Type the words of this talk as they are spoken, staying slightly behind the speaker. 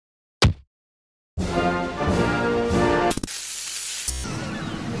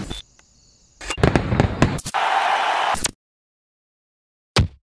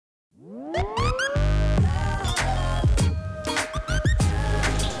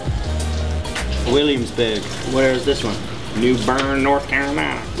Williamsburg. Where's this one? New Bern, North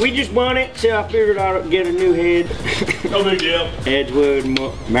Carolina. We just won it, so I figured I'd get a new head. No big deal. Edgewood,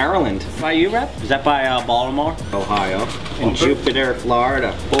 Maryland. By you, Rep? Is that by Baltimore? Ohio. And Jupiter,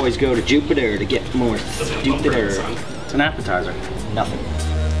 Florida. Boys go to Jupiter to get more Jupiter. It's an appetizer. Nothing.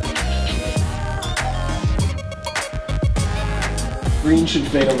 Green should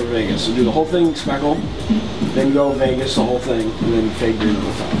fade over Vegas. So do the whole thing speckle, then go Vegas the whole thing, and then fade green on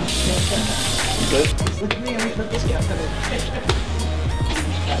the top. Look at me, let me put this guy.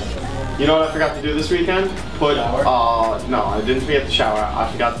 You know what I forgot to do this weekend? Put, no, I didn't forget to shower.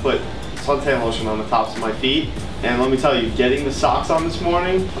 I forgot to put suntan lotion on the tops of my feet. And let me tell you, getting the socks on this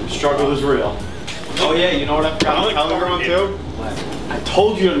morning, the struggle is real. Oh yeah, you know what I forgot to tell everyone too? I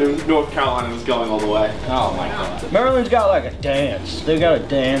told you North Carolina was going all the way. Oh my God. Maryland's got like a dance. They got a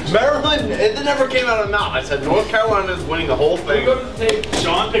dance. Maryland, it never came out of the mouth. I said North Carolina is winning the whole thing.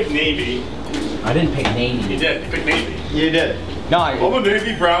 Sean picked Navy. I didn't pick Navy. You did. You picked Navy. You did. No, I'm a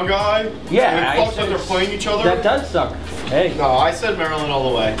Navy brown guy. Yeah. And fuck that they're playing each other. That does suck. Hey. No, I said Maryland all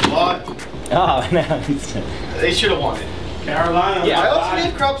the way. But oh no. they should have won it. Carolina. Yeah. I also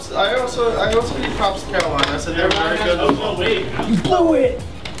gave props. I also gave props to Carolina. I said they were very good. You blew it.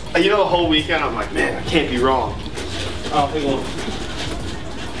 You know, the whole weekend I'm like, man, I can't be wrong. Oh,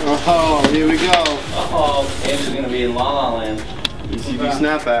 here we go. Uh-oh, Gabe's gonna be in La La Land. ECB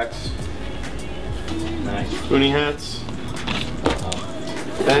snapbacks. Nice. Boonie hats.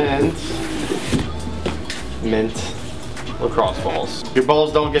 And mint lacrosse balls. Your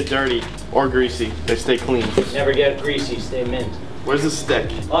balls don't get dirty or greasy. They stay clean. Never get greasy, stay mint. Where's the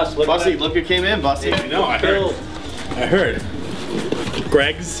stick? Bussy, look who came in, Bussy. I know, I heard. I heard.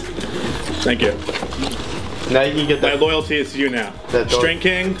 Greg's. Thank you. Now you can get that. My loyalty is to you now. String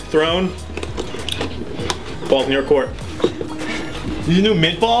King, throne. Balls in your court. These new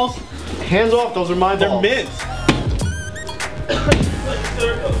mint balls? Hands off, those are my balls. They're mint.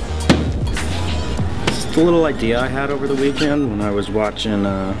 Just a little idea I had over the weekend when I was watching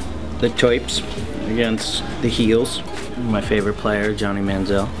the Terps against the Heels. My favorite player, Johnny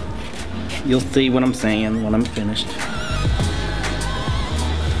Manziel. You'll see what I'm saying when I'm finished.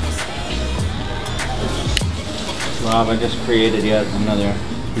 Rob, I just created yet another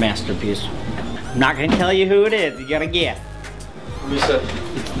masterpiece. I'm not gonna tell you who it is, you gotta guess.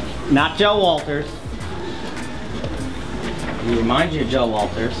 Not Joe Walters. He reminds you of Joe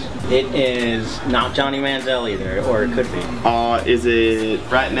Walters. It is not Johnny Manziel either, or it could be. Is it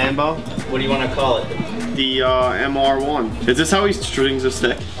Rat Nambo? What do you want to call it? The MR1. Is this how he strings a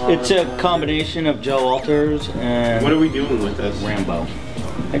stick? It's a combination of Joe Walters and What are we doing with this? Rambo. I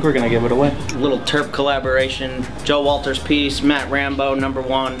think we're gonna give it away. A little Terp collaboration. Joe Walters piece, Matt Rambo,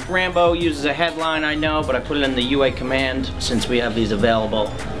 #1. Rambo uses a headline, I know, but I put it in the UA command since we have these available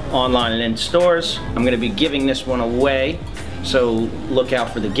online and in stores. I'm gonna be giving this one away, so look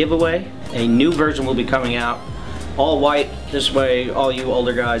out for the giveaway. A new version will be coming out, all white. This way, all you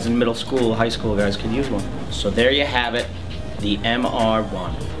older guys in middle school, high school guys can use one. So there you have it, the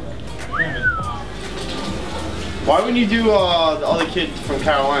MR1. Why wouldn't you do the other kid from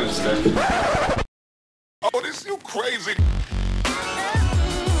Carolina stick? Oh, this you crazy.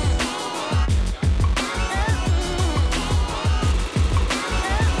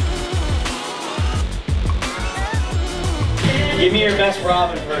 Give me your best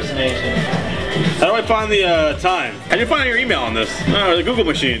Rob impersonation. How do I find the time? How do you find your email on this? Oh, the Google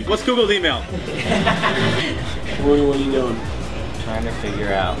machine. What's Google's email? What are you doing? Trying to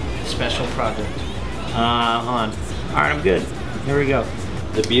figure out. Special project. Hold on. All right, I'm good. Here we go.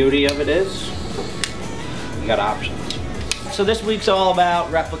 The beauty of it is, you got options. So this week's all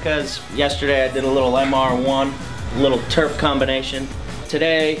about replicas. Yesterday I did a little MR1, a little Terp combination.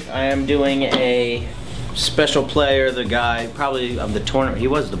 Today I am doing a special player, the guy probably of the tournament. He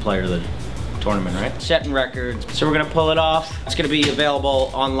was the player of the tournament, right? Setting records. So we're gonna pull it off. It's gonna be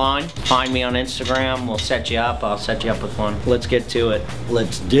available online. Find me on Instagram. We'll set you up. I'll set you up with one. Let's get to it.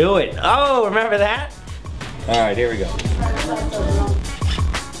 Let's do it. Oh, remember that? All right, here we go.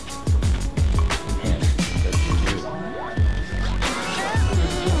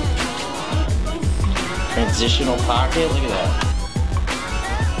 Transitional pocket, look at that.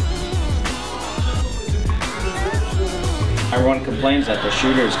 Everyone complains that the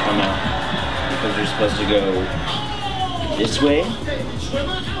shooters come out because you're supposed to go this way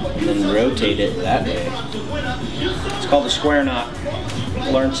and then rotate it that way. It's called the square knot.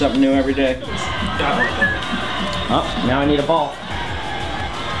 Learn something new every day. Oh, now I need a ball.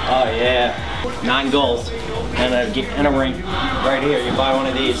 Oh yeah, 9 goals and a ring. Right here, you buy one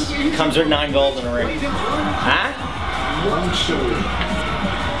of these. It comes with 9 goals and a ring. Huh?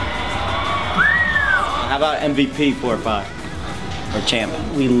 How about MVP45 or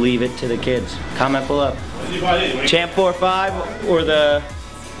Champ? We leave it to the kids. Comment below. Champ 45 or the,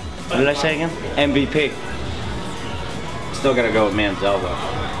 what did I say again? MVP. Still gotta go with Manziel though.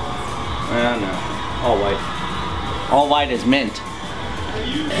 I don't know. All white. All white is mint.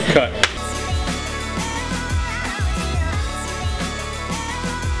 Cut.